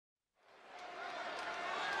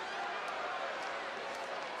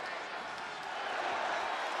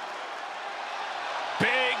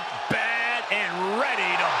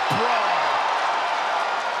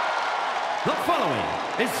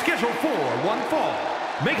is scheduled for one fall.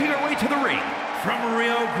 Making her way to the ring from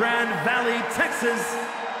Rio Grande Valley, Texas,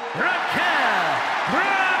 Raquel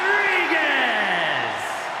Rodriguez.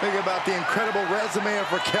 Think about the incredible resume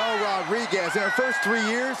of Raquel Rodriguez. In her first 3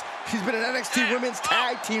 years, she's been an NXT Women's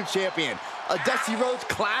Tag Team Champion, a Dusty Rhodes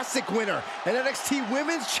Classic winner, an NXT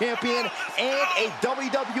Women's Champion, and a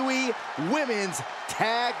WWE Women's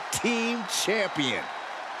Tag Team Champion.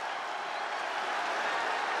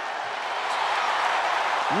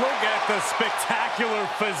 Look at the spectacular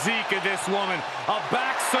physique of this woman. A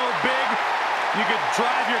back so big, you could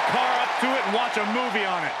drive your car up to it and watch a movie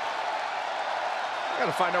on it. I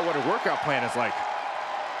gotta find out what her workout plan is like.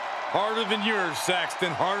 Harder than yours,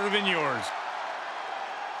 Saxton, harder than yours.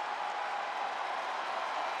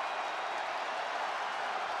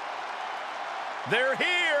 They're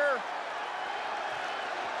here.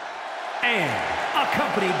 And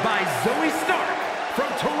accompanied by Zoe Stark from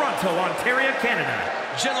Toronto, Ontario, Canada.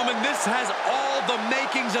 Gentlemen, this has all the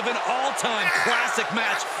makings of an all-time classic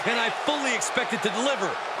match, and I fully expect it to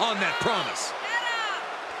deliver on that promise.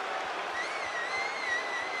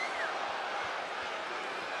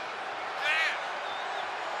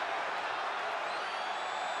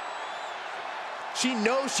 She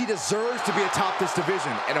knows she deserves to be atop this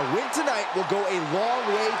division, and a win tonight will go a long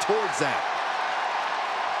way towards that.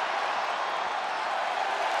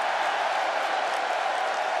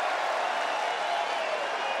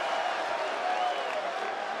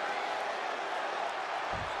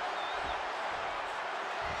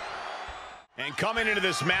 And coming into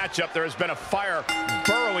this matchup, there has been a fire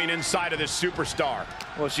burrowing inside of this superstar.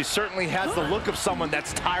 Well, she certainly has the look of someone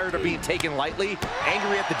that's tired of being taken lightly,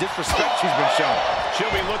 angry at the disrespect she's been shown.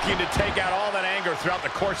 She'll be looking to take out all that anger throughout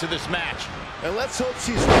the course of this match. And let's hope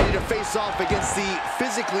she's ready to face off against the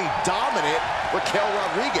physically dominant Raquel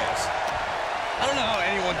Rodriguez. I don't know how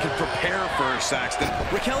anyone can prepare for her, Saxton.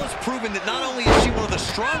 Raquel has proven that not only is she one of the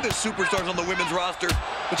strongest superstars on the women's roster,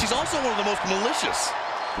 but she's also one of the most malicious.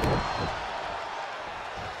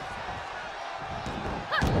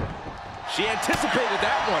 She anticipated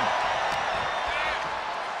that one.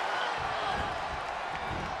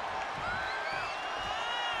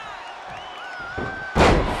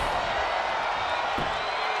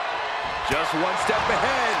 Just one step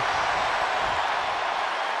ahead.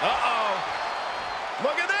 Uh-oh.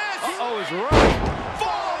 Look at this. Uh-oh is right.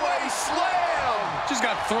 Fallaway slam. Just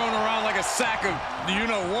got thrown around like a sack of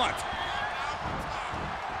you-know-what.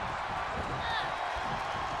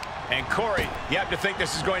 And Corey, you have to think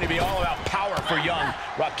this is going to be all about power for young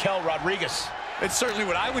Raquel Rodriguez. It's certainly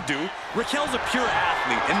what I would do. Raquel's a pure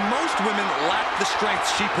athlete, and most women lack the strength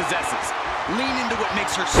she possesses. Lean into what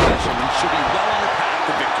makes her special, and she'll be well on her path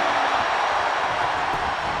to victory.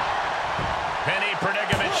 Penny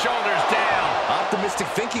predicament, shoulders down. Optimistic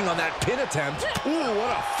thinking on that pin attempt. Ooh,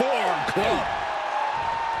 what a forearm club.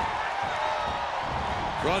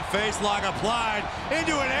 Front face lock applied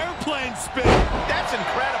into an airplane spin. That's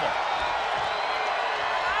incredible.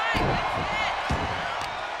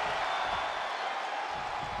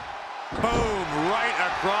 Boom, right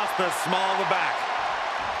across the small of the back.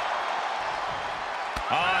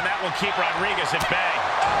 Oh, and that will keep Rodriguez at bay.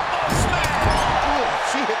 Smash! Ooh,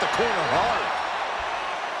 she hit the corner hard.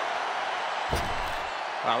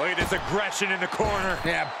 Wow, look at this aggression in the corner.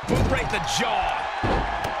 Yeah, boot right in the jaw.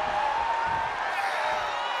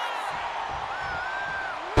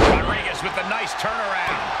 Rodriguez with the nice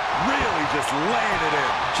turnaround. Really just laying it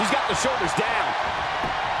in. She's got the shoulders down.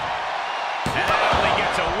 And that only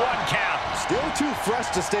gets a 1 count. Still too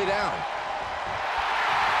fresh to stay down.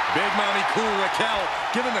 Big Mommy Cool Raquel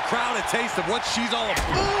giving the crowd a taste of what she's all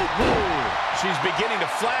about. Ooh, she's beginning to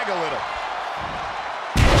flag a little.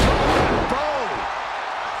 Boom!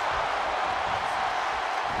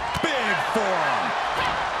 Big forearm.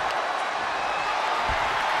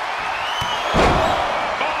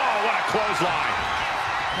 Oh, what a clothesline.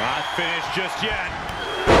 Not finished just yet.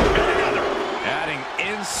 And another. Adding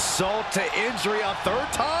insult to injury a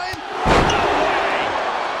third time? No way.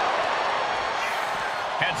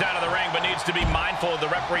 Heads out of the ring, but needs to be mindful of the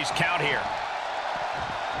referee's count here.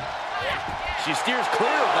 She steers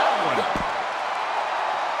clear of that one.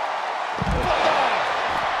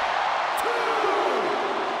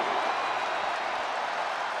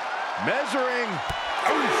 Measuring.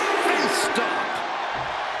 Face stop.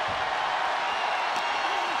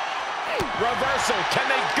 Reversal. Can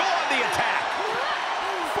they go on the attack?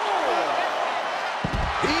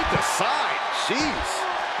 Heave the side. Jeez.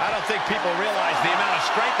 I don't think people realize the amount of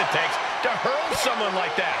strength it takes to hurl someone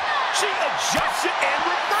like that. She adjusts it and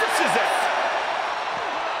reverses it.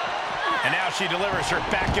 And now she delivers her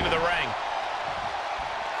back into the ring.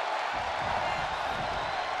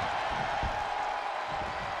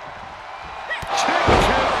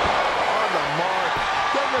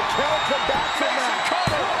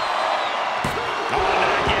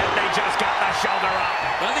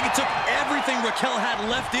 Raquel had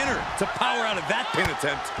left in her to power out of that pin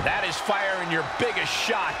attempt. That is firing your biggest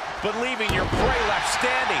shot, but leaving your prey left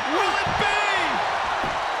standing. Will it be?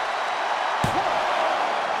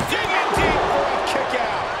 Digging deep for a kick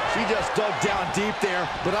out. She just dug down deep there,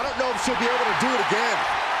 but I don't know if she'll be able to do it again.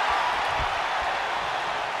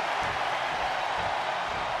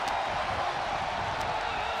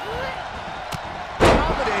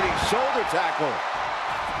 Dominating shoulder tackle.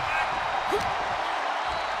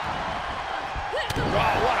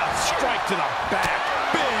 Oh, what a strike to the back.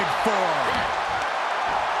 Big forearm.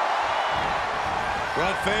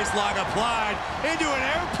 Front face lock applied into an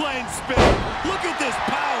airplane spin. Look at this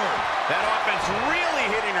power. That offense really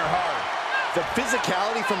hitting her hard. The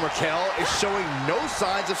physicality from Raquel is showing no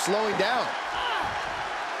signs of slowing down.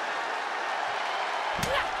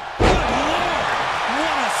 Good Lord.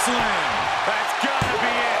 What a slam. That's gotta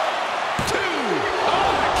be it. 2.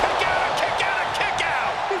 Oh, a kick out, a kick out, a kick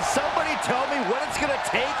out. Can somebody tell me what it's gonna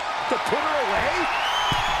take to put her away?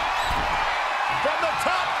 From the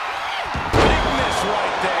top. Big miss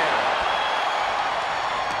right there.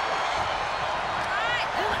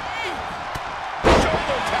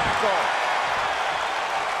 Shoulder tackle.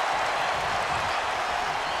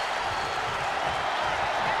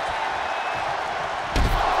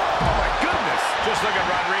 Oh my goodness. Just look at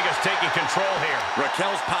Rodriguez taking control here.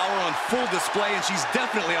 Raquel's power on full display, and she's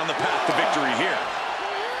definitely on the path to victory here.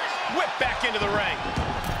 Whip back into the ring.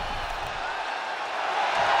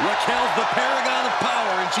 Raquel's the paragon of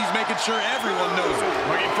power, and she's making sure everyone knows it.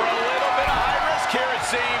 Looking for a little bit of high risk here, it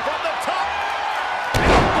seems. From the top.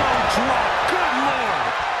 Elbow drop. Good Lord.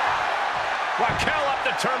 Raquel up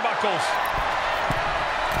the turnbuckles.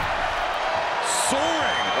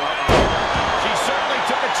 Soaring. She certainly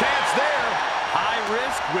took a chance there. High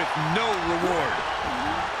risk with no reward.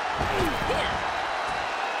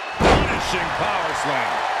 Punishing power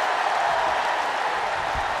slam.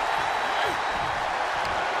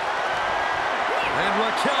 And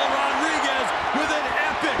Raquel Rodriguez with an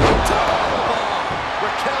epic toe bomb.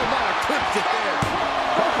 Raquel might have clipped it there.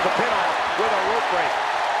 Going for the pin off with a rope break.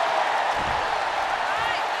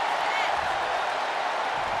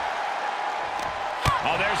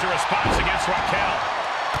 Oh, there's a response against Raquel.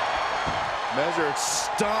 Measured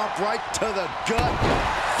stomp right to the gut.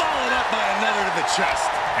 Followed up by another to the chest.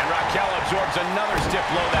 And Raquel absorbs another stiff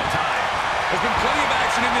blow that time. There's been plenty of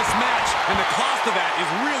action in this match, and the cost of that is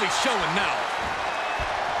really showing now.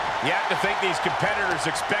 You have to think these competitors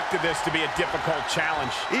expected this to be a difficult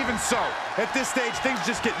challenge. Even so, at this stage, things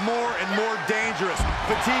just get more and more dangerous.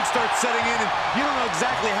 Fatigue starts setting in, and you don't know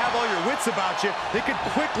exactly have all your wits about you. It could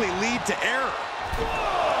quickly lead to error.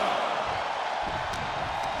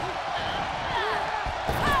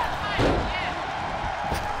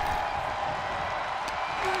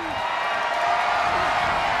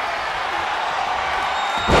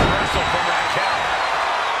 Reversal from Raquel.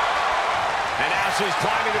 And now she's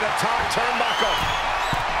climbing to the top turnbuckle.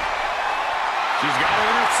 She's got her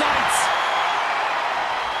in her sights.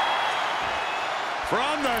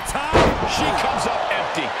 From the top. She comes up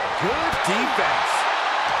empty. Good defense.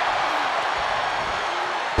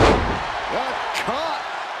 Caught.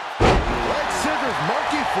 Leg scissors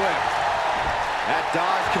monkey flip. That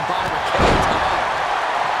dodge combined with Raquel time.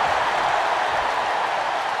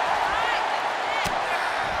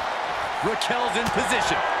 Raquel's in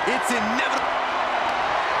position. It's inevitable.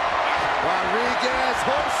 Rodriguez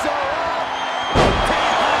hooks her up.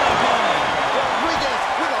 Rodriguez. Rodriguez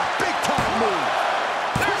with a big-time move.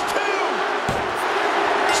 There's 2.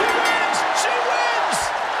 She wins. She wins.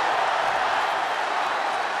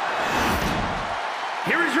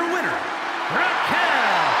 Here is your winner,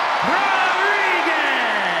 Raquel Rodriguez.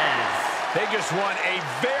 They just won a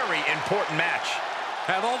very important match.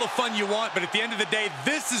 Have all the fun you want, but at the end of the day,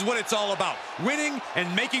 this is what it's all about. Winning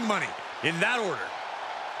and making money. In that order.